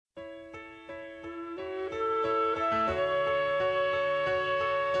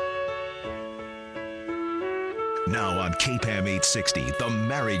Now on KPAM 860, the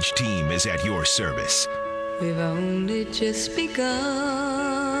marriage team is at your service. We've only just begun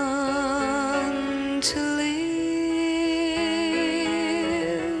to live.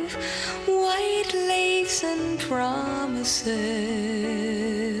 White lace and promises.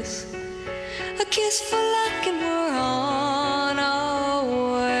 A kiss for luck and we're on our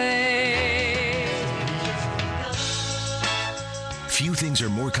way. Few things are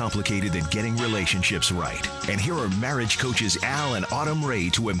more complicated than getting relationships right. And here are marriage coaches Al and Autumn Ray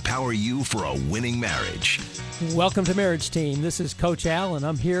to empower you for a winning marriage. Welcome to Marriage Team. This is Coach Al, and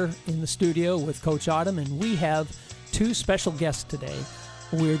I'm here in the studio with Coach Autumn, and we have two special guests today.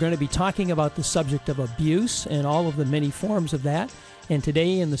 We're going to be talking about the subject of abuse and all of the many forms of that. And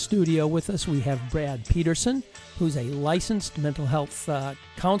today in the studio with us, we have Brad Peterson, who's a licensed mental health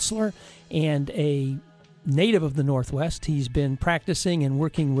counselor and a native of the Northwest. He's been practicing and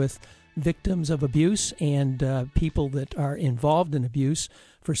working with victims of abuse and people that are involved in abuse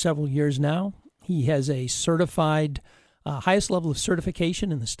for several years now. He has a certified, highest level of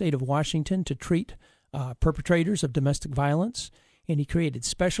certification in the state of Washington to treat perpetrators of domestic violence, and he created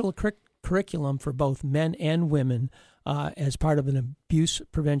special curriculum for both men and women as part of an abuse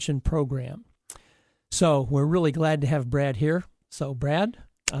prevention program. So we're really glad to have Brad here. So Brad,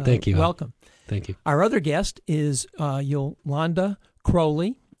 thank you. Welcome. Thank you. Our other guest is Yolanda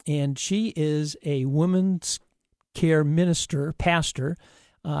Crowley, and she is a women's care pastor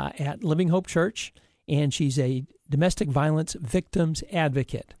at Living Hope Church, and she's a domestic violence victims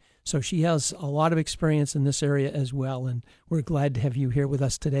advocate. So she has a lot of experience in this area as well, and we're glad to have you here with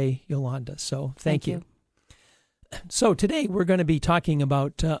us today, Yolanda. So thank you. So today we're going to be talking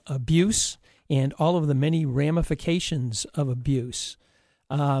about abuse and all of the many ramifications of abuse.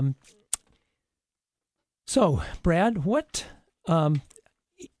 So, Brad, what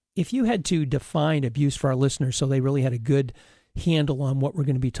if you had to define abuse for our listeners so they really had a good handle on what we're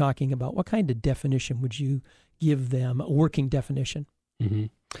going to be talking about, what kind of definition would you give them, a working definition? Mm-hmm.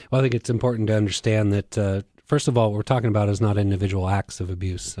 Well, I think it's important to understand that, first of all, what we're talking about is not individual acts of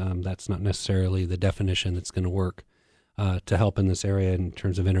abuse. That's not necessarily the definition that's going to work to help in this area in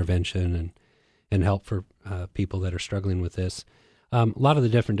terms of intervention and help for people that are struggling with this. A lot of the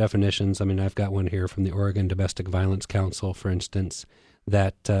different definitions, I mean, I've got one here from the Oregon Domestic Violence Council, for instance,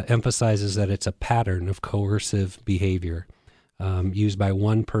 that emphasizes that it's a pattern of coercive behavior used by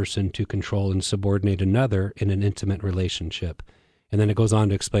one person to control and subordinate another in an intimate relationship. And then it goes on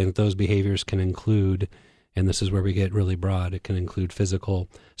to explain that those behaviors can include, and this is where we get really broad, it can include physical,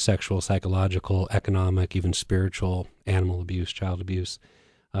 sexual, psychological, economic, even spiritual, animal abuse, child abuse.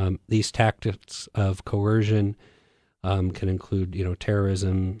 These tactics of coercion can include,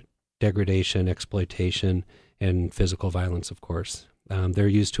 terrorism, degradation, exploitation, and physical violence, of course. They're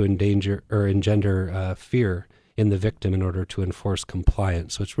used to engender fear in the victim in order to enforce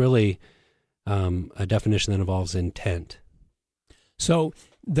compliance. So it's really a definition that involves intent. So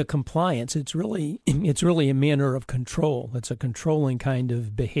the compliance, it's really a manner of control. It's a controlling kind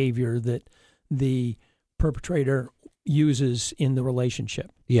of behavior that the perpetrator uses in the relationship.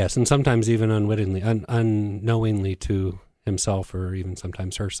 Yes, and sometimes even unwittingly, unknowingly to himself or even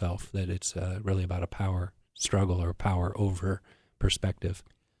sometimes herself, that it's really about a power struggle or power over perspective.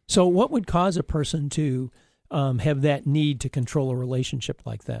 So what would cause a person to have that need to control a relationship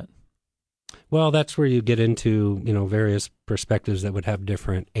like that? Well, that's where you get into, various perspectives that would have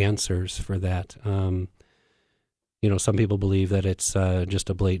different answers for that. Some people believe that it's just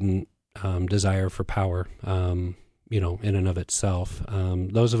a blatant desire for power, in and of itself.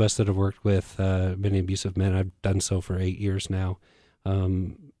 Those of us that have worked with many abusive men, I've done so for 8 years now,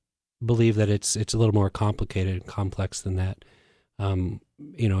 believe that it's a little more complicated and complex than that. And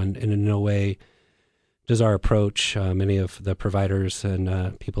in no way does our approach, many of the providers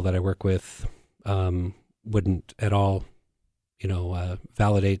and people that I work with wouldn't at all,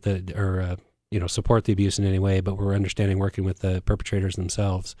 validate or support the abuse in any way, but we're understanding working with the perpetrators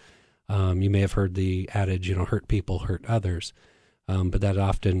themselves. You may have heard the adage, hurt people, hurt others, but that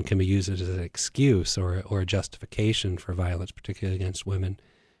often can be used as an excuse or a justification for violence, particularly against women.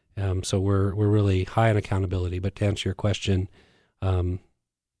 So we're really high on accountability. But to answer your question,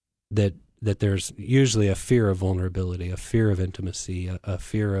 that there's usually a fear of vulnerability, a fear of intimacy, a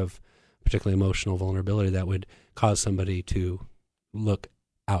fear of particularly emotional vulnerability that would cause somebody to look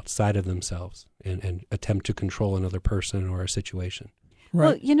outside of themselves and attempt to control another person or a situation.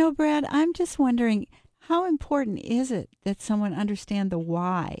 Right. Well, Brad, I'm just wondering, how important is it that someone understand the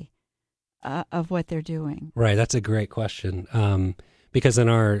why of what they're doing? Right, that's a great question. Because in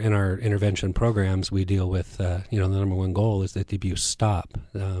our intervention programs, we deal with the number one goal is that the abuse stop,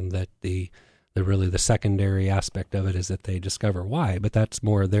 that the the secondary aspect of it is that they discover why, but that's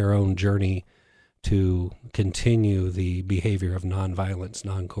more their own journey to continue the behavior of nonviolence,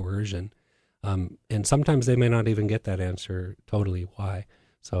 non-coercion. And sometimes they may not even get that answer totally why.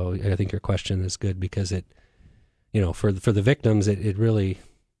 So I think your question is good because it, for the victims, it really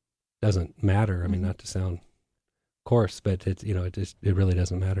doesn't matter. I mean, not to sound coarse, but it really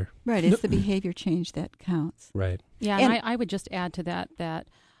doesn't matter. Right. It's the behavior change that counts. Right. Yeah, and I would just add to that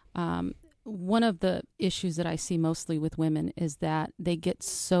one of the issues that I see mostly with women is that they get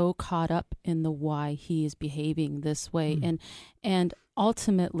so caught up in the why he is behaving this way, and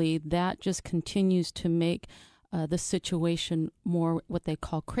ultimately that just continues to make the situation more what they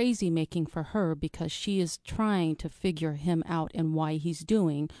call crazy making for her, because she is trying to figure him out and why he's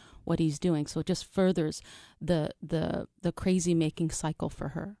doing what he's doing. So it just furthers the crazy making cycle for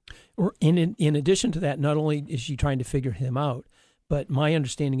her. Or in addition to that, not only is she trying to figure him out, but my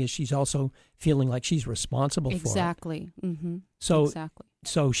understanding is she's also feeling like she's responsible for it. Exactly. Mm-hmm.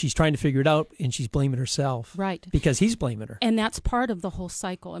 So she's trying to figure it out, and she's blaming herself. Right. Because he's blaming her. And that's part of the whole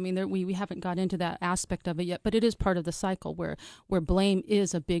cycle. I mean, we haven't got into that aspect of it yet, but it is part of the cycle where blame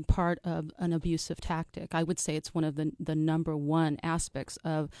is a big part of an abusive tactic. I would say it's one of the number one aspects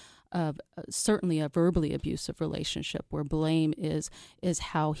of certainly a verbally abusive relationship, where blame is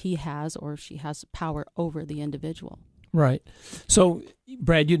how he has or she has power over the individual. Right. So,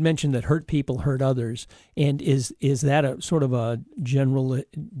 Brad, you'd mentioned that hurt people hurt others, and is that a sort of a general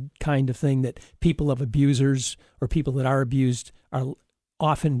kind of thing that people of abusers or people that are abused are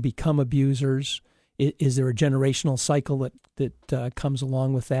often become abusers? Is there a generational cycle that comes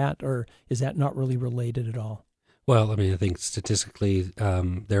along with that, or is that not really related at all? Well, I mean, I think statistically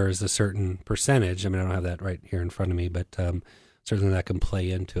there is a certain percentage. I mean, I don't have that right here in front of me, but certainly that can play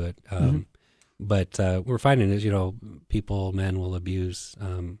into it. But we're finding is, men will abuse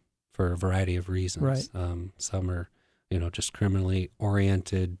for a variety of reasons. Right. Some are, just criminally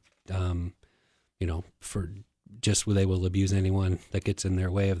oriented, for just they will abuse anyone that gets in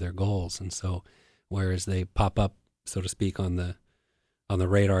their way of their goals. And so whereas they pop up, so to speak, on the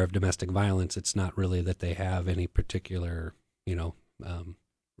radar of domestic violence, it's not really that they have any particular,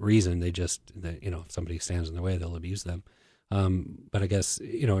 reason. They just, if somebody stands in their way, they'll abuse them. But I guess,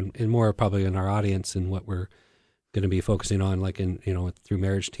 and more probably in our audience and what we're going to be focusing on, like through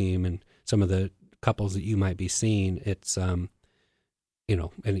Marriage Team and some of the couples that you might be seeing, it's,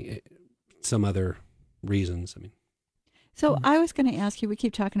 some other reasons. I mean. So I was going to ask you, we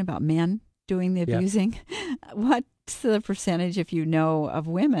keep talking about men doing the abusing. Yeah. What's the percentage, if you know, of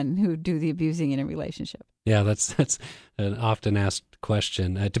women who do the abusing in a relationship? Yeah, that's an often asked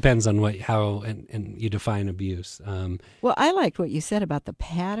question. It depends on how you define abuse. Well, I liked what you said about the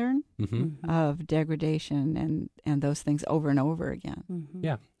pattern of degradation and those things over and over again. Mm-hmm.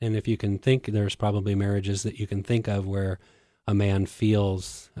 Yeah, and if you can think, there's probably marriages that you can think of where a man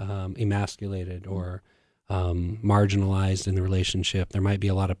feels emasculated or marginalized in the relationship. There might be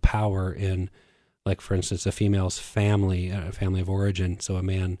a lot of power in, like, for instance, a female's family, a family of origin. So a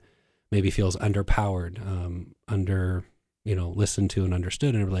man maybe feels underpowered, listened to and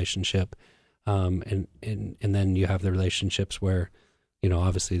understood in a relationship. And then you have the relationships where,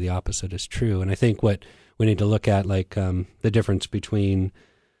 obviously the opposite is true. And I think what we need to look at, like, the difference between,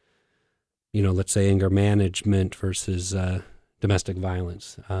 let's say anger management versus domestic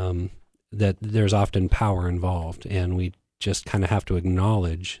violence, that there's often power involved. And we just kind of have to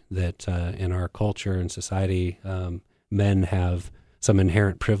acknowledge that in our culture and society, men have some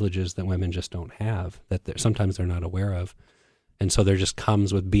inherent privileges that women just don't have, that sometimes they're not aware of. And so there just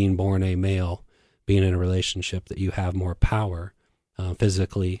comes with being born a male, being in a relationship, that you have more power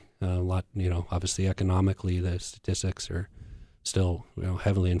physically, a lot, obviously economically, the statistics are still,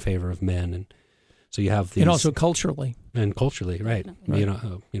 heavily in favor of men. And so you have these. And also culturally. And culturally, right.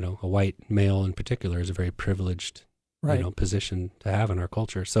 A white male in particular is a very privileged, position to have in our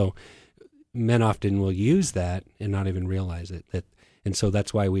culture. So men often will use that and not even realize it. And so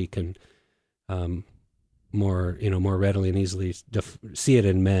that's why we can more readily and easily see it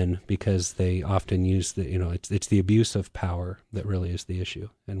in men, because they often use it's the abuse of power that really is the issue.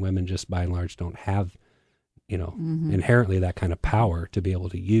 And women just by and large don't have, inherently that kind of power to be able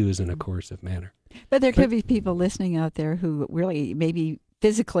to use in a coercive manner. But there could be people listening out there who really may be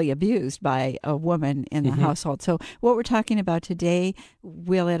physically abused by a woman in the household. So what we're talking about today,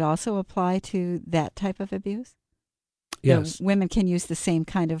 will it also apply to that type of abuse? Yes. So women can use the same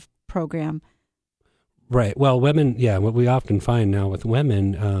kind of program. Right. Well, women, what we often find now with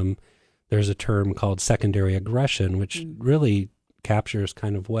women, there's a term called secondary aggression, which really captures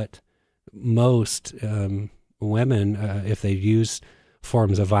kind of what most women, if they use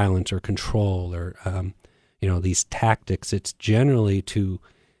forms of violence or control or, these tactics, it's generally to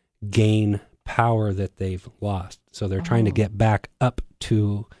gain power that they've lost. So they're trying to get back up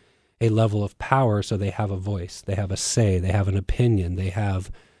to a level of power so they have a voice, they have a say, they have an opinion, they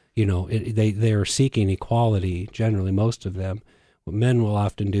have, they are seeking equality, generally, most of them. What men will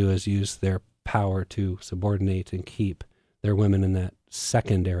often do is use their power to subordinate and keep their women in that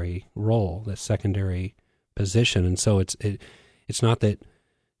secondary role, that secondary position. And so it's not that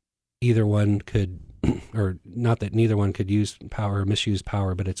either one could, or not that neither one could use power or misuse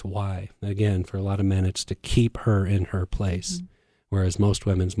power, but it's why. Again, for a lot of men, it's to keep her in her place. Mm-hmm. Whereas most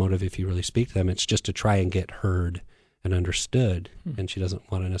women's motive, if you really speak to them, it's just to try and get heard and understood. Mm-hmm. And she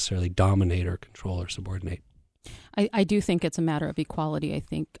doesn't want to necessarily dominate or control or subordinate. I do think it's a matter of equality. I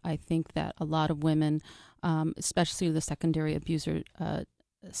think that a lot of women, especially the secondary abuser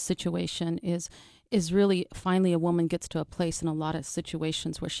situation, is really finally a woman gets to a place in a lot of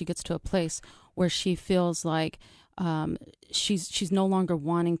situations where she gets to a place where she feels like she's no longer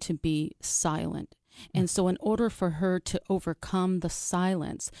wanting to be silent. And so in order for her to overcome the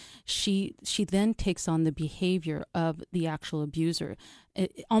silence, she then takes on the behavior of the actual abuser.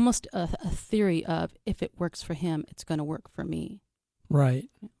 Almost a theory of, if it works for him, it's going to work for me. Right.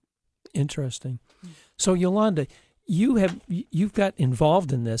 Interesting. So Yolanda, you've got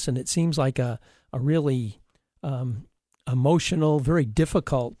involved in this, and it seems like a really emotional, very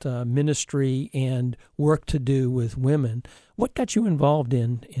difficult ministry and work to do with women. What got you involved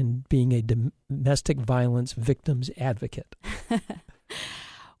in being a domestic violence victims advocate?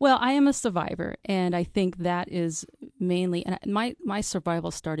 Well, I am a survivor, and I think that is mainly, and my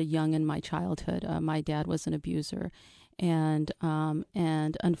survival started young in my childhood. My dad was an abuser, and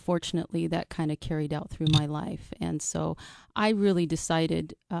unfortunately that kind of carried out through my life. And so I really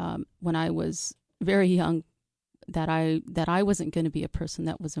decided when I was very young that I wasn't going to be a person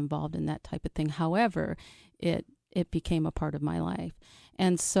that was involved in that type of thing. However, it became a part of my life.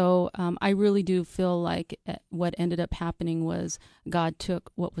 And so I really do feel like what ended up happening was God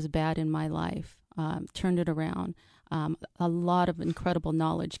took what was bad in my life, turned it around. A lot of incredible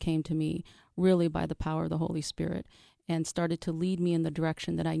knowledge came to me really by the power of the Holy Spirit, and started to lead me in the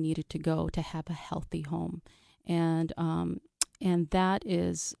direction that I needed to go to have a healthy home. And that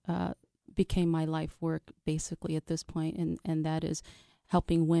is became my life work basically at this point, and that is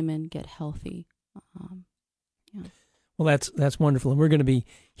helping women get healthy. Yeah. Well, that's wonderful, and we're going to be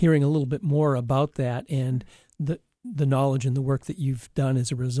hearing a little bit more about that and the knowledge and the work that you've done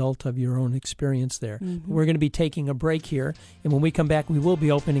as a result of your own experience there. Mm-hmm. We're going to be taking a break here, and when we come back, we will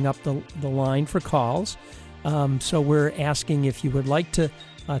be opening up the line for calls. So we're asking if you would like to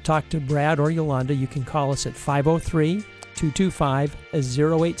talk to Brad or Yolanda. You can call us at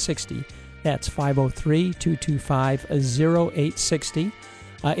 503-225-0860. That's 503-225-0860.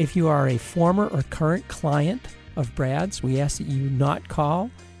 If you are a former or current client of Brad's, we ask that you not call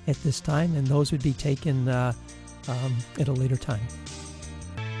at this time, and those would be taken at a later time.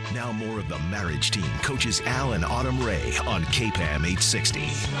 Now more of the Marriage Team, Coaches Al and Autumn Ray on KPAM 860.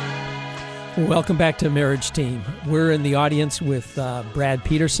 Welcome back to Marriage Team. We're in the audience with Brad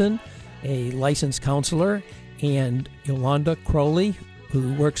Peterson, a licensed counselor, and Yolanda Crowley,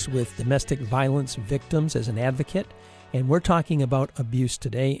 who works with domestic violence victims as an advocate. And we're talking about abuse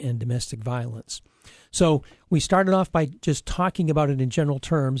today and domestic violence. So we started off by just talking about it in general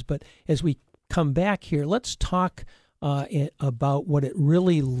terms, but as we come back here, let's talk about what it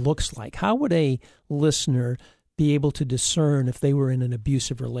really looks like. How would a listener be able to discern if they were in an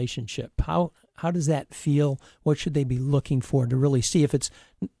abusive relationship? How does that feel? What should they be looking for to really see if it's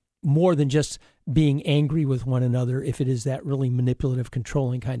more than just being angry with one another, if it is that really manipulative,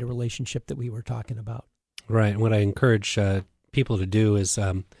 controlling kind of relationship that we were talking about? Right. And what I encourage people to do is,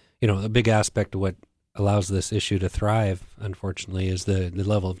 a big aspect of what allows this issue to thrive, unfortunately, is the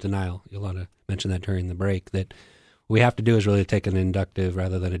level of denial. Yolanda mentioned that during the break, that what we have to do is really take an inductive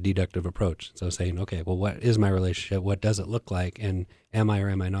rather than a deductive approach. So saying, okay, well, what is my relationship? What does it look like? And am I or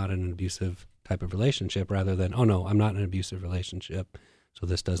am I not in an abusive type of relationship, rather than, oh, no, I'm not in an abusive relationship, so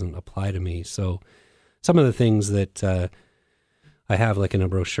this doesn't apply to me. So some of the things that I have, like in a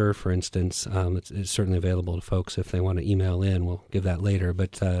brochure, for instance, it's certainly available to folks if they want to email in. We'll give that later.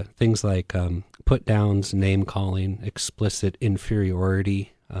 But things like put-downs, name-calling, explicit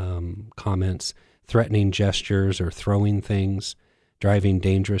inferiority comments, threatening gestures or throwing things, driving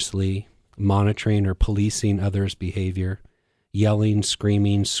dangerously, monitoring or policing others' behavior, yelling,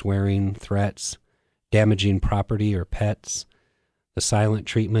 screaming, swearing, threats, damaging property or pets, the silent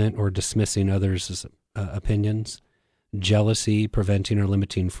treatment or dismissing others' opinions, jealousy, preventing or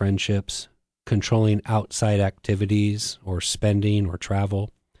limiting friendships, controlling outside activities or spending or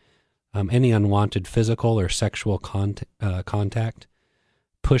travel, any unwanted physical or sexual contact,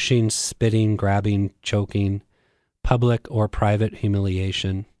 pushing, spitting, grabbing, choking, public or private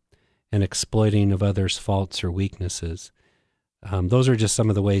humiliation, and exploiting of others' faults or weaknesses. Those are just some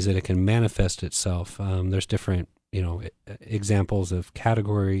of the ways that it can manifest itself. There's different, examples of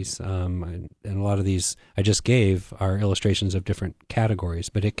categories, and a lot of these I just gave are illustrations of different categories.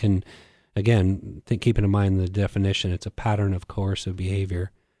 But it can, again, keeping in mind the definition, it's a pattern of coercive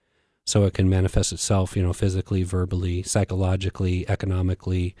behavior. So it can manifest itself, physically, verbally, psychologically,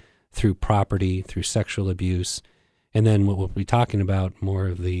 economically, through property, through sexual abuse. And then what we'll be talking about, more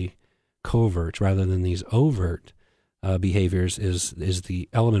of the covert rather than these overt behaviors, is the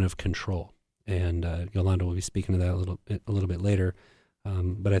element of control. And Yolanda will be speaking to that a little bit later.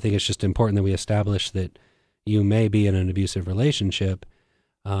 But I think it's just important that we establish that you may be in an abusive relationship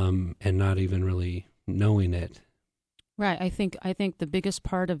and not even really knowing it. Right. I think the biggest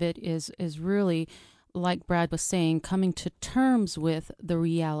part of it is really, like Brad was saying, coming to terms with the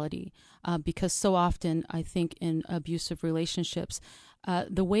reality. Because so often, I think in abusive relationships,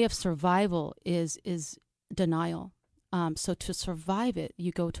 the way of survival is denial. So to survive it,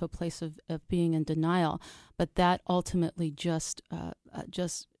 you go to a place of being in denial, but that ultimately just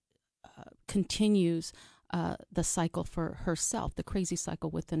continues the cycle for herself, the crazy cycle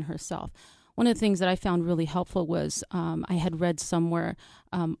within herself. One of the things that I found really helpful was I had read somewhere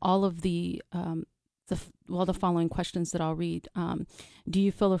all of the following questions that I'll read. Do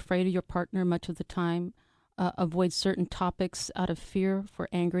you feel afraid of your partner much of the time? Avoid certain topics out of fear for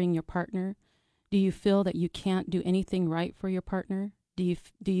angering your partner? Do you feel that you can't do anything right for your partner? Do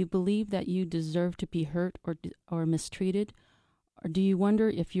you believe that you deserve to be hurt or mistreated? Or do you wonder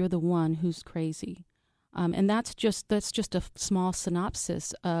if you're the one who's crazy? And that's just a small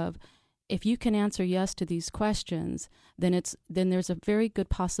synopsis of, if you can answer yes to these questions, then there's a very good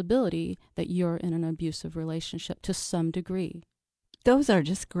possibility that you're in an abusive relationship to some degree. Those are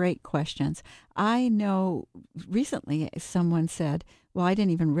just great questions. I know recently someone said, well, I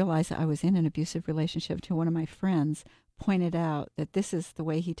didn't even realize I was in an abusive relationship, till one of my friends pointed out that this is the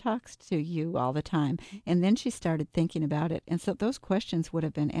way he talks to you all the time. And then she started thinking about it. And so those questions would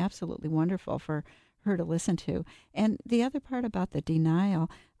have been absolutely wonderful for her to listen to. And the other part about the denial,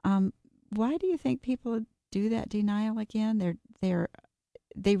 why do you think people do that denial again?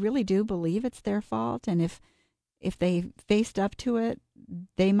 They really do believe it's their fault, and if they faced up to it,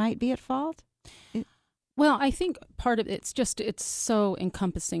 they might be at fault? Well, I think part of it's so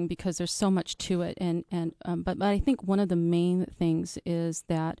encompassing because there's so much to it, but I think one of the main things is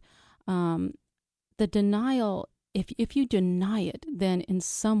that the denial. If you deny it, then in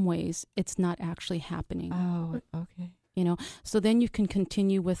some ways it's not actually happening. Oh, okay. So then you can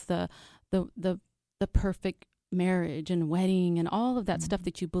continue with the perfect marriage and wedding and all of that stuff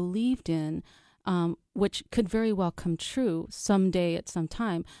that you believed in, which could very well come true someday at some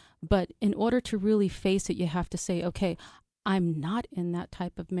time. But in order to really face it, you have to say, okay, I'm not in that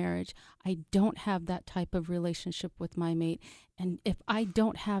type of marriage. I don't have that type of relationship with my mate. And if I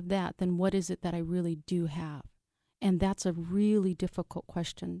don't have that, then what is it that I really do have? And that's a really difficult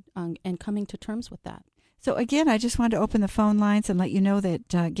question, and coming to terms with that. So again, I just wanted to open the phone lines and let you know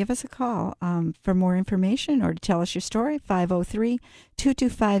that give us a call for more information or to tell us your story,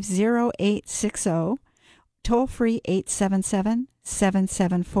 503-225-0860, toll free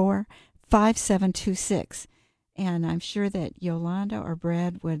 877-774-5726. And I'm sure that Yolanda or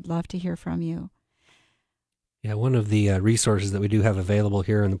Brad would love to hear from you. Yeah, one of the resources that we do have available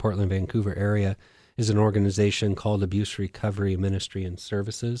here in the Portland, Vancouver area is an organization called Abuse Recovery Ministry and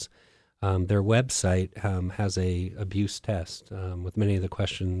Services. Their website has a abuse test with many of the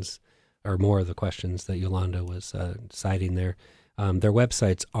questions, or more of the questions that Yolanda was citing there. Their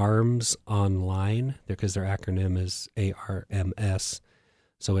website's ARMS Online, because their acronym is ARMS.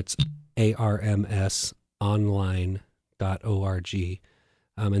 So it's armsonline.org.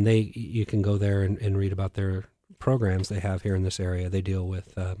 And you can go there and read about their programs they have here in this area. They deal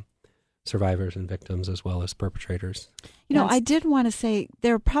with survivors and victims as well as perpetrators. I did want to say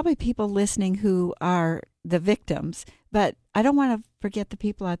there are probably people listening who are the victims, but I don't want to forget the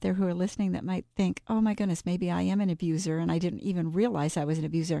people out there who are listening that might think, oh my goodness, maybe I am an abuser and I didn't even realize I was an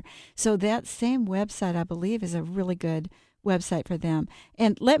abuser. So that same website, I believe, is a really good website for them.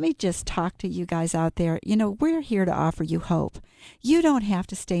 And let me just talk to you guys out there. You know, we're here to offer you hope. You don't have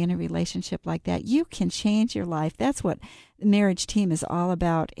to stay in a relationship like that. You can change your life. That's what the marriage team is all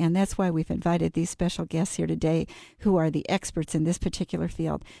about. And that's why we've invited these special guests here today who are the experts in this particular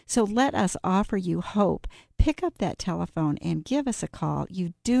field. So let us offer you hope. Pick up that telephone and give us a call.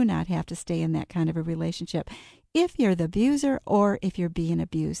 You do not have to stay in that kind of a relationship. If you're the abuser or if you're being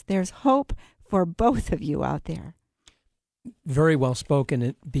abused, there's hope for both of you out there. Very well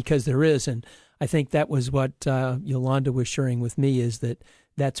spoken, because there is. And I think that was what Yolanda was sharing with me, is that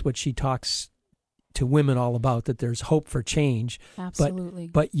that's what she talks to women all about, that there's hope for change. Absolutely.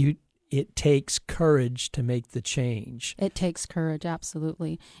 But it takes courage to make the change. It takes courage,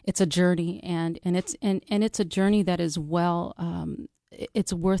 absolutely. It's a journey, and it's a journey that is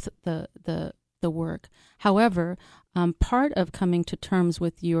it's worth the work. However, part of coming to terms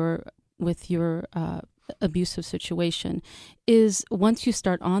with your abusive situation is, once you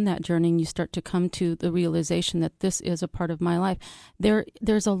start on that journey and you start to come to the realization that this is a part of my life,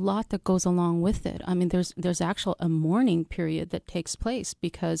 there's a lot that goes along with it. I mean, there's actual a mourning period that takes place,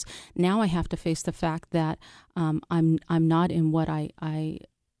 because now I have to face the fact that I'm not in what I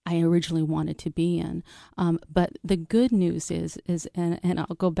originally wanted to be in. But the good news is and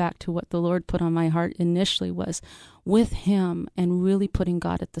I'll go back to what the Lord put on my heart initially, was with Him and really putting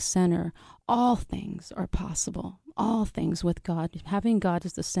God at the center, all things are possible. All things with God, having God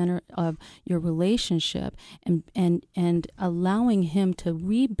as the center of your relationship, and allowing Him to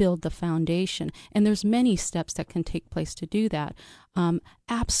rebuild the foundation. And there's many steps that can take place to do that.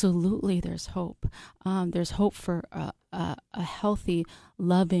 Absolutely, there's hope. There's hope for a healthy,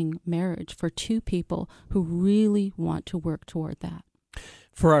 loving marriage for two people who really want to work toward that.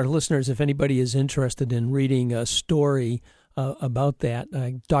 For our listeners, if anybody is interested in reading a story about that,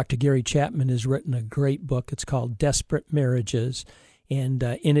 Dr. Gary Chapman has written a great book. It's called Desperate Marriages, and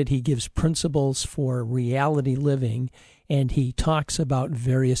in it he gives principles for reality living, and he talks about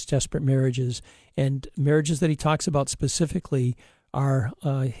various desperate marriages. And marriages that he talks about specifically are,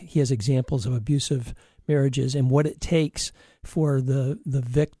 he has examples of abusive marriages and what it takes for the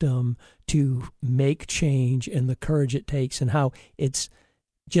victim to make change, and the courage it takes, and how it's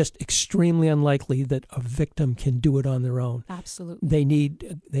just extremely unlikely that a victim can do it on their own. Absolutely. They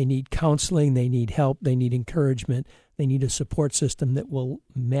need counseling, they need help, they need encouragement, they need a support system that will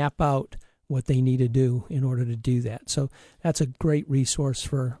map out what they need to do in order to do that. So that's a great resource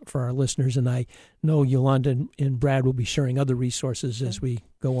for our listeners, and I know Yolanda and Brad will be sharing other resources as we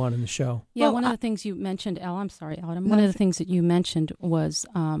go on in the show. Yeah, one of the things you mentioned, I'm sorry, Autumn. One of the things that you mentioned was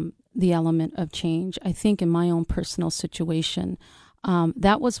the element of change. I think in my own personal situation,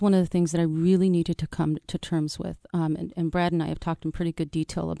 that was one of the things that I really needed to come to terms with. And Brad and I have talked in pretty good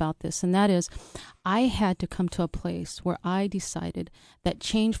detail about this. And that is, I had to come to a place where I decided that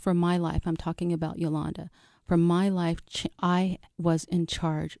change for my life, I'm talking about Yolanda, for my life, I was in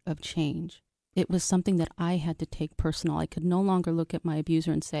charge of change. It was something that I had to take personal. I could no longer look at my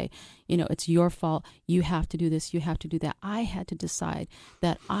abuser and say, it's your fault. You have to do this. You have to do that. I had to decide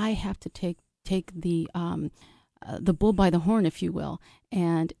that I have to take the bull by the horn, if you will,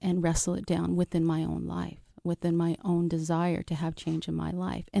 and wrestle it down within my own life, within my own desire to have change in my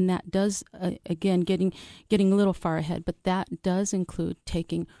life. And that does, again, getting a little far ahead, but that does include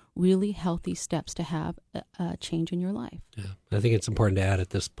taking really healthy steps to have a change in your life. Yeah, I think it's important to add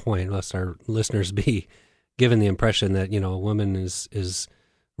at this point, lest our listeners be given the impression that, a woman is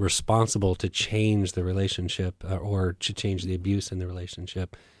responsible to change the relationship or to change the abuse in the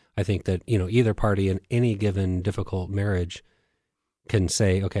relationship. I think that, either party in any given difficult marriage can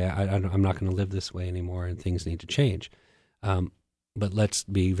say, okay, I'm not going to live this way anymore and things need to change. But let's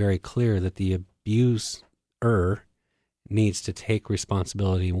be very clear that the abuser needs to take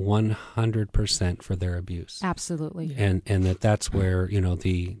responsibility 100% for their abuse. Absolutely. And that's where,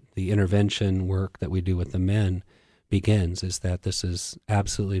 the intervention work that we do with the men begins, is that this is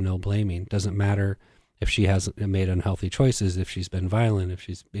absolutely no blaming. Doesn't matter if she hasn't made unhealthy choices, if she's been violent, if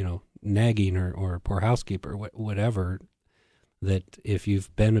she's, nagging or a poor housekeeper, whatever, that if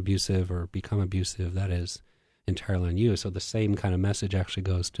you've been abusive or become abusive, that is entirely on you. So the same kind of message actually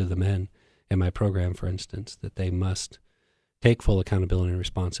goes to the men in my program, for instance, that they must take full accountability and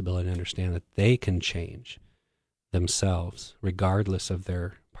responsibility and understand that they can change themselves regardless of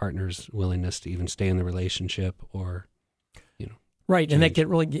their partner's willingness to even stay in the relationship or right, change. And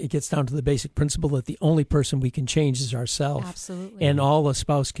that gets down to the basic principle that the only person we can change is ourselves. Absolutely. And all a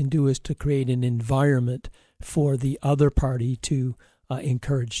spouse can do is to create an environment for the other party to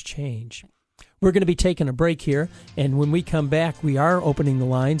encourage change. We're going to be taking a break here, and when we come back, we are opening the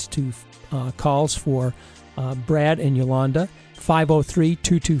lines to calls for Brad and Yolanda.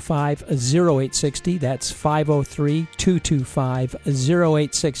 503-225-0860. That's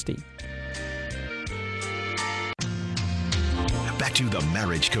 503-225-0860. Back to the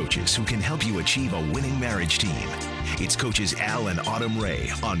marriage coaches who can help you achieve a winning marriage team. It's Coaches Al and Autumn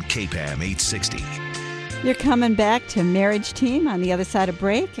Ray on KPAM 860. You're coming back to Marriage Team on the other side of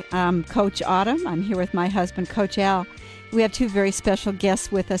break. I'm Coach Autumn. I'm here with my husband, Coach Al. We have two very special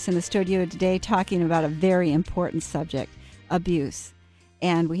guests with us in the studio today talking about a very important subject, abuse.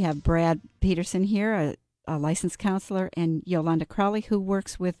 And we have Brad Peterson here, a licensed counselor, and Yolanda Crowley, who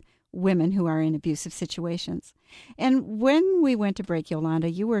works with women who are in abusive situations. And when we went to break,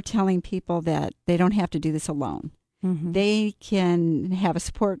 Yolanda, you were telling people that they don't have to do this alone. Mm-hmm. They can have a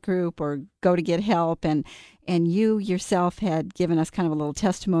support group or go to get help. And you yourself had given us kind of a little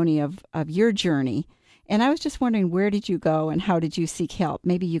testimony of your journey. And I was just wondering, where did you go and how did you seek help?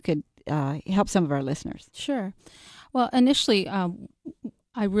 Maybe you could help some of our listeners. Sure. Well, initially, I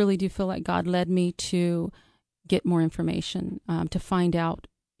really do feel like God led me to get more information, to find out,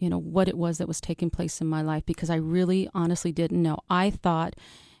 what it was that was taking place in my life, because I really honestly didn't know.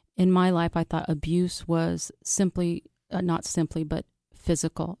 In my life, I thought abuse was simply, not simply, but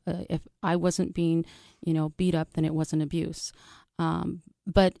physical. If I wasn't being, beat up, then it wasn't abuse.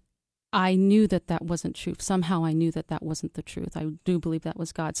 But I knew that wasn't true. Somehow I knew that wasn't the truth. I do believe that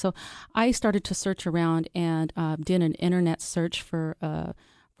was God. So I started to search around and did an internet search for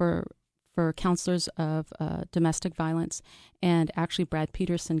counselors of domestic violence. And actually Brad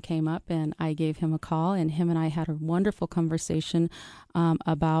Peterson came up and I gave him a call, and him and I had a wonderful conversation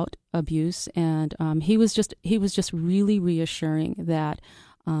about abuse. And he was just really reassuring that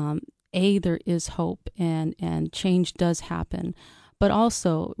there is hope and change does happen, but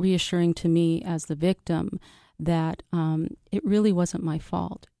also reassuring to me as the victim that it really wasn't my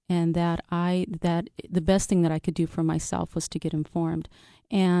fault, and that the best thing that I could do for myself was to get informed.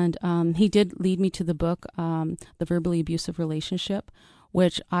 And he did lead me to the book, The Verbally Abusive Relationship,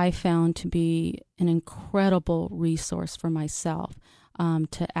 which I found to be an incredible resource for myself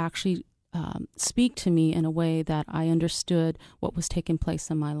to actually speak to me in a way that I understood what was taking place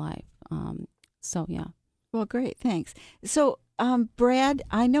in my life. Yeah. Well, great. Thanks. So, Brad,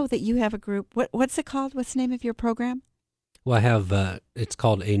 I know that you have a group. What's it called? What's the name of your program? Well, I have, it's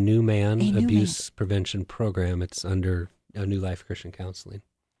called A New Man Abuse Prevention Program. It's under a New Life Christian Counseling.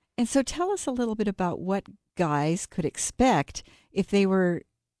 And so tell us a little bit about what guys could expect if they were,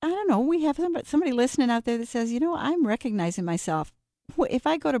 I don't know, we have somebody listening out there that says, I'm recognizing myself. If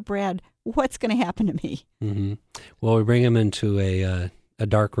I go to Brad, what's going to happen to me? Mm-hmm. Well, we bring them into a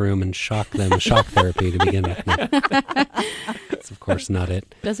dark room and shock them with shock therapy to begin with. That's of course not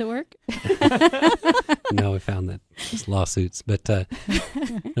it. Does it work? No, we found that it's lawsuits. But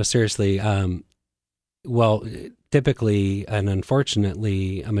no, seriously, typically and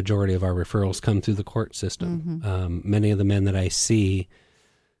unfortunately, a majority of our referrals come through the court system. Mm-hmm. Many of the men that I see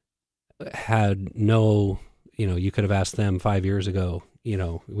had no, you could have asked them 5 years ago,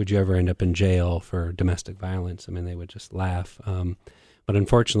 would you ever end up in jail for domestic violence? I mean, they would just laugh. But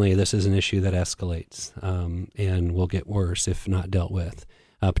unfortunately, this is an issue that escalates and will get worse if not dealt with,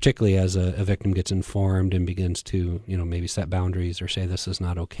 particularly as a victim gets informed and begins to, maybe set boundaries or say this is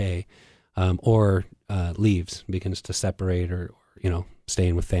not okay, or leaves, begins to separate or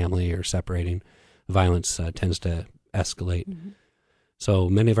staying with family or separating. Violence tends to escalate. Mm-hmm. So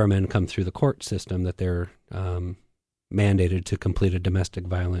many of our men come through the court system that they're mandated to complete a domestic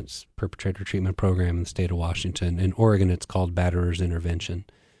violence perpetrator treatment program in the state of Washington. In Oregon, it's called batterer's intervention,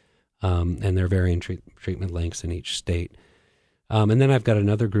 and there are varying treatment lengths in each state. And then I've got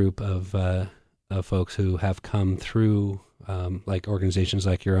another group of folks who have come through like organizations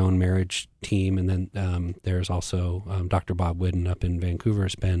like your own Marriage Team, and then there's also Dr. Bob Whidden up in Vancouver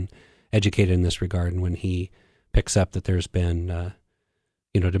has been educated in this regard, and when he picks up that there's been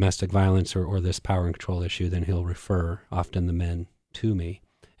domestic violence or this power and control issue, then he'll refer often the men to me.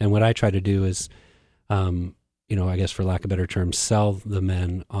 And what I try to do is, I guess for lack of a better term, sell the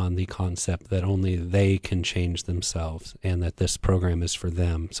men on the concept that only they can change themselves and that this program is for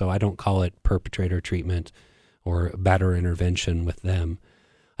them. So I don't call it perpetrator treatment or batterer intervention with them.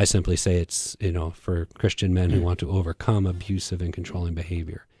 I simply say it's, for Christian men who want to overcome abusive and controlling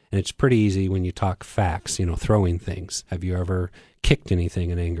behavior. And it's pretty easy when you talk facts, throwing things. Have you ever kicked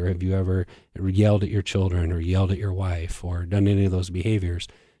anything in anger? Have you ever yelled at your children or yelled at your wife or done any of those behaviors?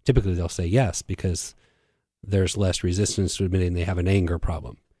 Typically they'll say yes, because there's less resistance to admitting they have an anger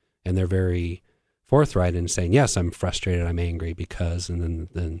problem. And they're very forthright in saying, yes, I'm frustrated, I'm angry because, and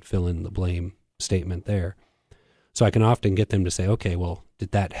then fill in the blame statement there. So I can often get them to say, okay, well,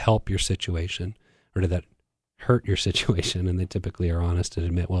 did that help your situation, or did that hurt your situation? And they typically are honest and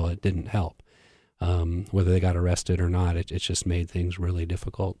admit, well, it didn't help. Whether they got arrested or not, it just made things really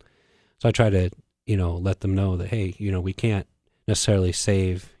difficult. So I try to, let them know that, hey, we can't necessarily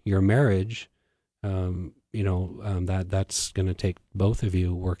save your marriage. That's going to take both of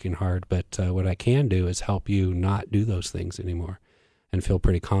you working hard. But what I can do is help you not do those things anymore, and feel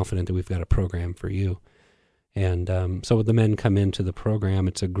pretty confident that we've got a program for you. And so the men come into the program.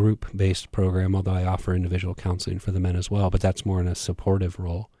 It's a group-based program, although I offer individual counseling for the men as well. But that's more in a supportive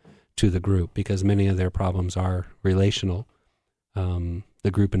role to the group, because many of their problems are relational.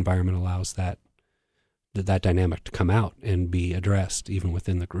 The group environment allows that dynamic to come out and be addressed even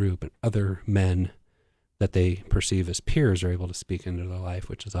within the group. And other men that they perceive as peers are able to speak into their life,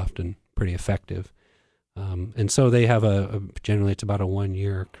 which is often pretty effective. And so they have generally it's about a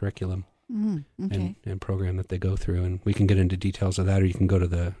 1-year curriculum Okay. and program that they go through. And we can get into details of that, or you can go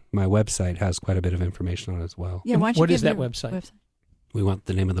to my website, has quite a bit of information on it as well. Yeah, why don't you What give is that your website? We want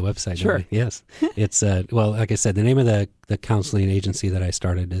the name of the website, Sure. don't we? Yes. It's, like I said, the name of the counseling agency that I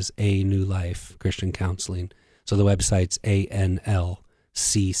started is A New Life Christian Counseling. So the website's anlcc.com.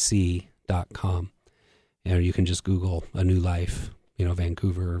 Or you can just Google A New Life,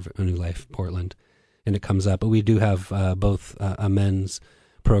 Vancouver, or A New Life Portland, and it comes up. But we do have both a men's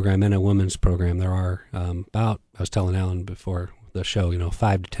program and a women's program. There are I was telling Alan before the show,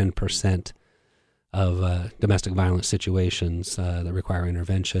 5 to 10% of domestic violence situations that require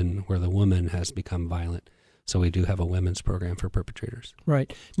intervention where the woman has become violent. So we do have a women's program for perpetrators.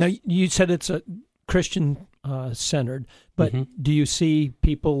 Right. Now, you said it's a Christian centered, but do you see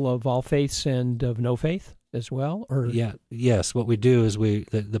people of all faiths and of no faith as well? Or yes. What we do is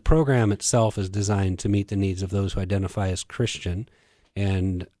the program itself is designed to meet the needs of those who identify as Christian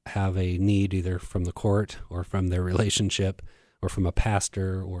and have a need either from the court or from their relationship or from a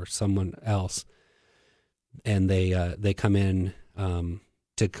pastor or someone else. And they come in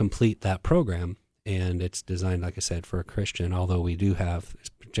to complete that program, and it's designed, like I said, for a Christian, although we do have,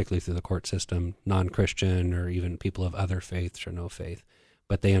 particularly through the court system, non-Christian or even people of other faiths or no faith.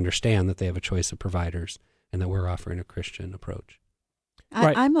 But they understand that they have a choice of providers and that we're offering a Christian approach.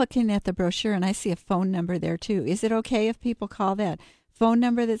 Right. I'm looking at the brochure, and I see a phone number there, too. Is it okay if people call that phone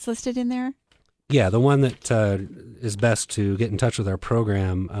number that's listed in there? Yeah, the one that is best to get in touch with our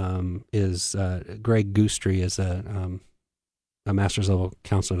program is Greg Goostrey is a master's level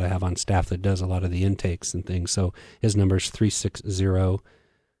counselor that I have on staff that does a lot of the intakes and things. So his number is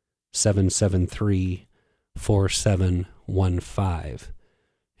 360-773-4715.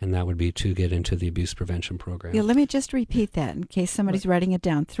 And that would be to get into the abuse prevention program. Yeah, let me just repeat that in case somebody's writing it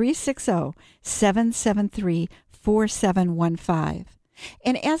down. 360-773-4715.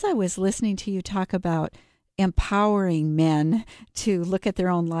 And as I was listening to you talk about empowering men to look at their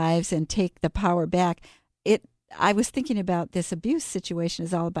own lives and take the power back, I was thinking about this abuse situation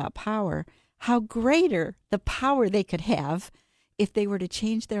is all about power. How greater the power they could have if they were to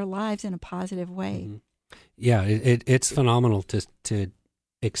change their lives in a positive way. Mm-hmm. Yeah, it's phenomenal to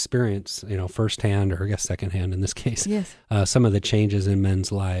experience, firsthand, or I guess secondhand in this case, yes. Some of the changes in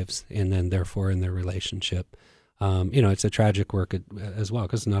men's lives and then therefore in their relationship. It's a tragic work as well,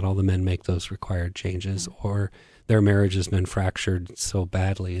 because not all the men make those required changes, or their marriage has been fractured so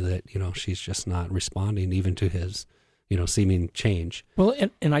badly that, she's just not responding even to his, seeming change. Well,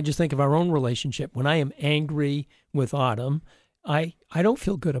 and I just think of our own relationship. When I am angry with Autumn, I don't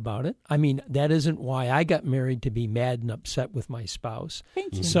feel good about it. I mean, that isn't why I got married, to be mad and upset with my spouse.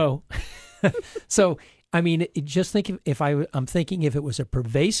 Thank you. So I mean, just think I'm thinking if it was a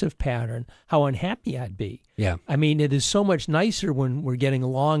pervasive pattern, how unhappy I'd be. Yeah. I mean, it is so much nicer when we're getting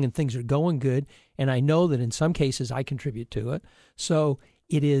along and things are going good, and I know that in some cases I contribute to it. So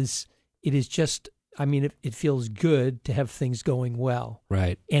it is just, I mean, it feels good to have things going well.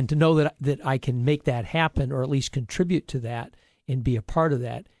 Right. And to know that I can make that happen, or at least contribute to that and be a part of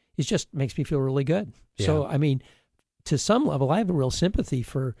that, it just makes me feel really good. Yeah. So, I mean, to some level, I have a real sympathy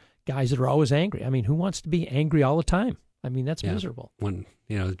for guys that are always angry. I mean, who wants to be angry all the time? I mean, that's miserable. When,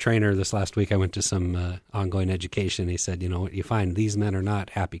 the trainer this last week, I went to some ongoing education. He said, what you find, these men are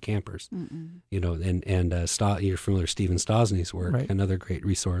not happy campers. And you're familiar with Stephen Stosny's work, right. Another great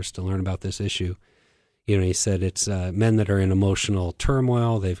resource to learn about this issue. He said it's men that are in emotional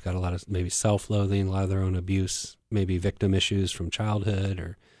turmoil. They've got a lot of maybe self-loathing, a lot of their own abuse, maybe victim issues from childhood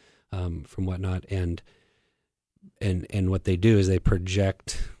or from whatnot. And what they do is they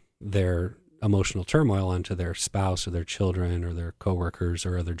project their emotional turmoil onto their spouse or their children or their coworkers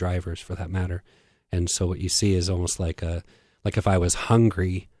or other drivers for that matter. And so what you see is almost like if I was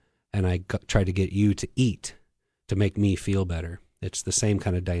hungry, and I try to get you to eat to make me feel better. It's the same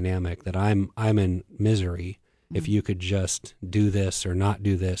kind of dynamic that I'm in misery. If you could just do this or not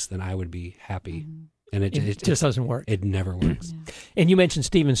do this, then I would be happy. And it just doesn't work. It never works. And you mentioned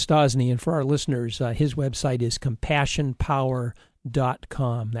Stephen Stosny, and for our listeners, his website is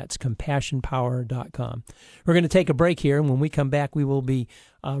compassionpower.com. That's compassionpower.com. We're going to take a break here, and when we come back, we will be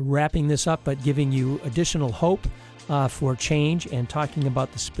wrapping this up, but giving you additional hope for change and talking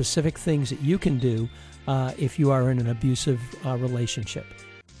about the specific things that you can do if you are in an abusive relationship.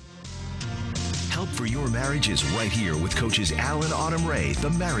 Help for your marriage is right here with coaches Al and Autumn Ray, the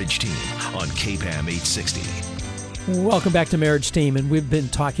marriage team, on KPAM 860. Welcome back to Marriage Team, and we've been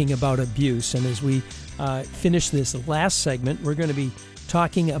talking about abuse. And as we finish this last segment, we're going to be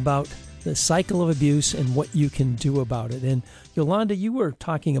talking about the cycle of abuse and what you can do about it. And Yolanda, you were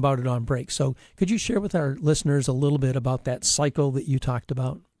talking about it on break. So could you share with our listeners a little bit about that cycle that you talked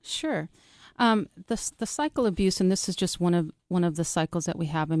about? Sure. The cycle of abuse, and this is just one of the cycles that we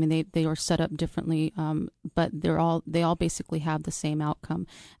have. I mean, they are set up differently, but they all basically have the same outcome.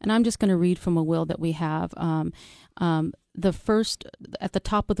 And I'm just going to read from a will that we have. The first, at the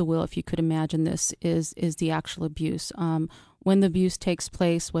top of the will, if you could imagine this, is the actual abuse. When the abuse takes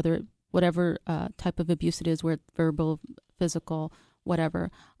place, whatever type of abuse it is, whether it's verbal, physical, whatever,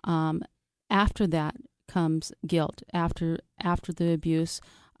 after that comes guilt. After the abuse.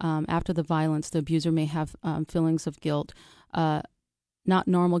 After the violence, the abuser may have feelings of guilt, not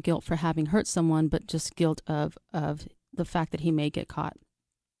normal guilt for having hurt someone, but just guilt of the fact that he may get caught,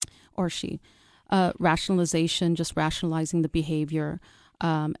 or she. Rationalization, just rationalizing the behavior,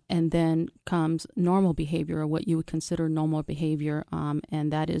 and then comes normal behavior, or what you would consider normal behavior,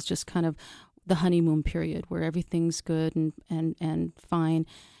 and that is just kind of the honeymoon period where everything's good and fine.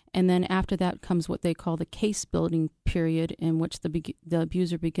 And then after that comes what they call the case building period, in which the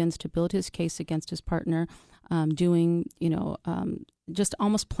abuser begins to build his case against his partner, just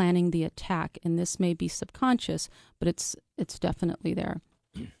almost planning the attack. And this may be subconscious, but it's definitely there.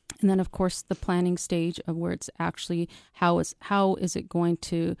 And then, of course, the planning stage of where it's actually how is it going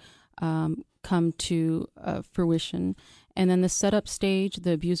to come to fruition. And then the setup stage,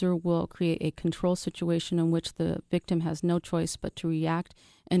 the abuser will create a control situation in which the victim has no choice but to react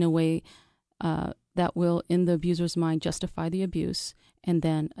in a way that will, in the abuser's mind, justify the abuse, and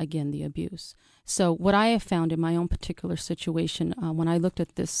then, again, the abuse. So what I have found in my own particular situation, when I looked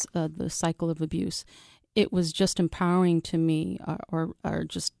at this, the cycle of abuse, it was just empowering to me, or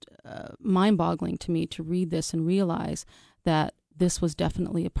just mind-boggling to me to read this and realize that this was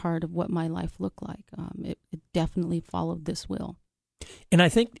definitely a part of what my life looked like. It definitely followed this will. And I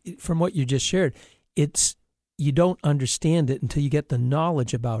think from what you just shared, you don't understand it until you get the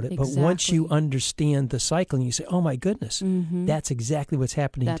knowledge about it. Exactly. But once you understand the cycle and you say, oh my goodness, that's exactly what's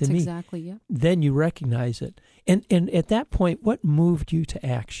happening to me. That's exactly, yeah. Then you recognize it. And at that point, what moved you to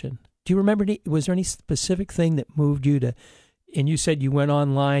action? Do you remember, was there any specific thing that moved you to, and you said you went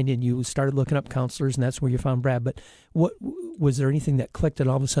online and you started looking up counselors and that's where you found Brad, but what was there anything that clicked and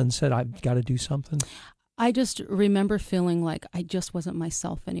all of a sudden said, I've got to do something? I just remember feeling like I just wasn't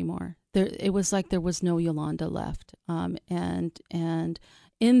myself anymore. It was like there was no Yolanda left. And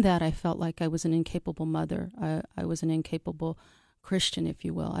in that, I felt like I was an incapable mother. I was an incapable Christian, if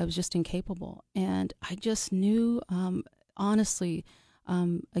you will. I was just incapable. And I just knew, honestly,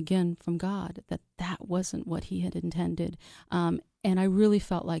 again, from God, that wasn't what he had intended. And I really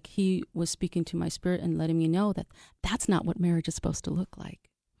felt like he was speaking to my spirit and letting me know that that's not what marriage is supposed to look like.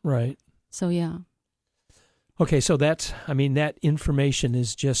 Right. So, yeah. Okay, so that information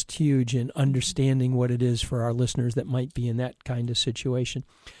is just huge in understanding what it is for our listeners that might be in that kind of situation.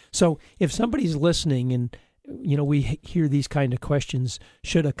 So if somebody's listening and, we hear these kind of questions,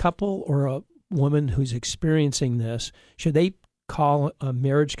 should a couple or a woman who's experiencing this, should they call a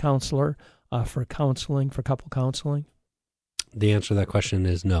marriage counselor for counseling, for couple counseling? The answer to that question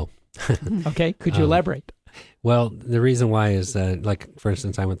is no. Okay, could you elaborate? Well, the reason why is like, for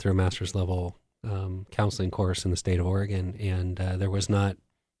instance, I went through a master's level counseling course in the state of Oregon, and there was not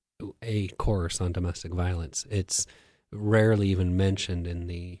a course on domestic violence. It's rarely even mentioned in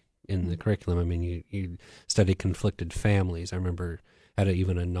the curriculum. I mean, you study conflicted families. I remember had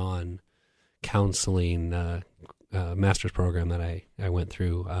even a non-counseling master's program that I went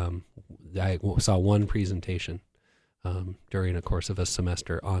through. I saw one presentation during a course of a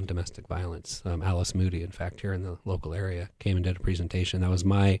semester on domestic violence. Alice Moody, in fact, here in the local area, came and did a presentation. That was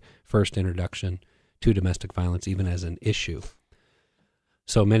my first introduction to domestic violence, even as an issue.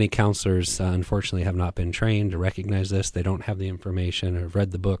 So many counselors, unfortunately, have not been trained to recognize this. They don't have the information or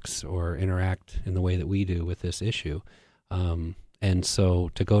read the books or interact in the way that we do with this issue. And so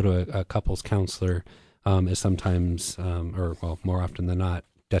to go to a couples counselor is sometimes, more often than not,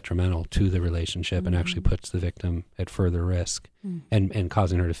 detrimental to the relationship and actually puts the victim at further risk and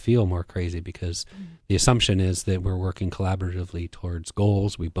causing her to feel more crazy, because the assumption is that we're working collaboratively towards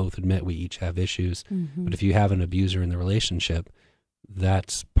goals. We both admit we each have issues. But if you have an abuser in the relationship,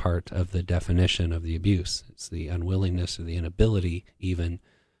 that's part of the definition of the abuse. It's the unwillingness or the inability even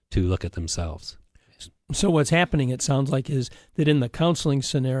to look at themselves. So what's happening, it sounds like, is that in the counseling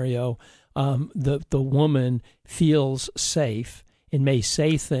scenario, the woman feels safe and may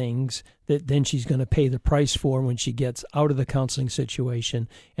say things that then she's going to pay the price for when she gets out of the counseling situation,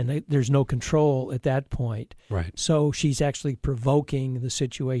 and there's no control at that point. Right. So she's actually provoking the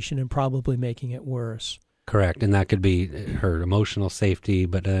situation and probably making it worse. Correct. And that could be her emotional safety,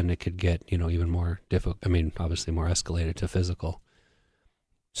 but then it could get, even more difficult. I mean, obviously more escalated to physical.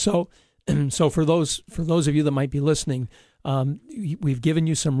 So for those of you that might be listening, we've given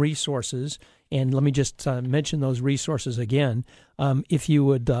you some resources, and let me just mention those resources again. If you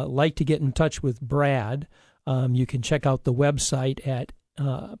would like to get in touch with Brad, you can check out the website at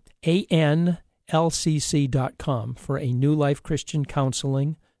anlcc.com for a New Life Christian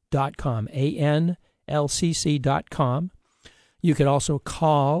Counseling.com, anlcc.com. You could also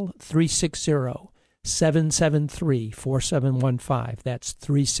call 360-773-4715. That's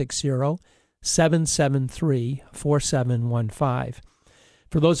 360-773-4715.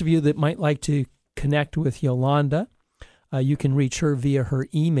 For those of you that might like to connect with Yolanda, you can reach her via her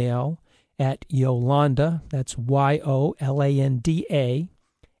email at Yolanda, that's YOLANDA,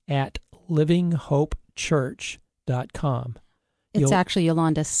 at livinghopechurch.com. It's actually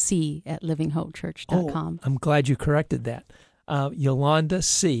Yolanda C. at livinghopechurch.com. I'm glad you corrected that. Yolanda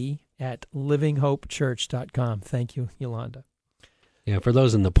C. at livinghopechurch.com. Thank you, Yolanda. Yeah, for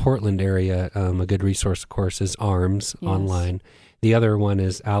those in the Portland area, a good resource, of course, is ARMS online. The other one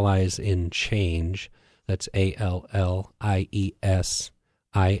is Allies in Change. That's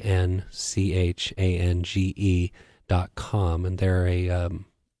ALLIESINCHANGE.com. And they're a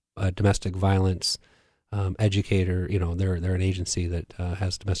domestic violence educator. They're an agency that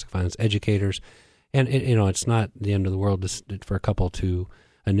has domestic violence educators. And, it's not the end of the world for a couple to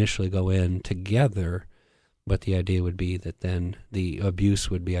initially go in together, but the idea would be that then the abuse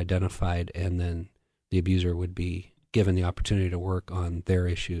would be identified, and then the abuser would be given the opportunity to work on their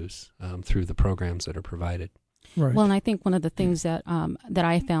issues through the programs that are provided. Right. Well, and I think one of the things that that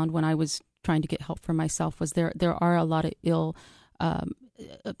I found when I was trying to get help for myself was there are a lot of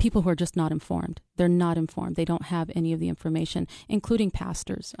people who are just not informed. They're not informed. They don't have any of the information, including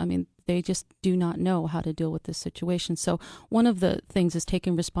pastors. I mean, they just do not know how to deal with this situation. So one of the things is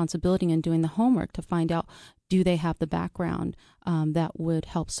taking responsibility and doing the homework to find out, do they have the background that would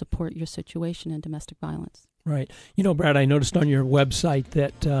help support your situation in domestic violence? Right. Brad, I noticed on your website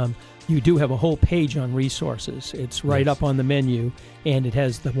that you do have a whole page on resources. It's right up on the menu, and it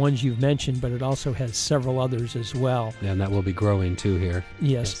has the ones you've mentioned, but it also has several others as well. Yeah, and that will be growing too here.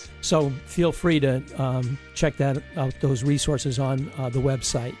 Yes. So feel free to check that out, those resources on the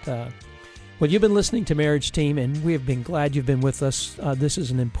website. Well, you've been listening to Marriage Team, and we have been glad you've been with us. This is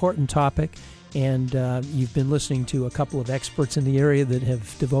an important topic, and you've been listening to a couple of experts in the area that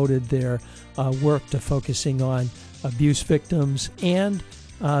have devoted their work to focusing on abuse victims and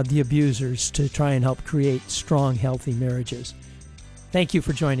the abusers to try and help create strong, healthy marriages. Thank you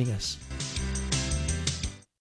for joining us.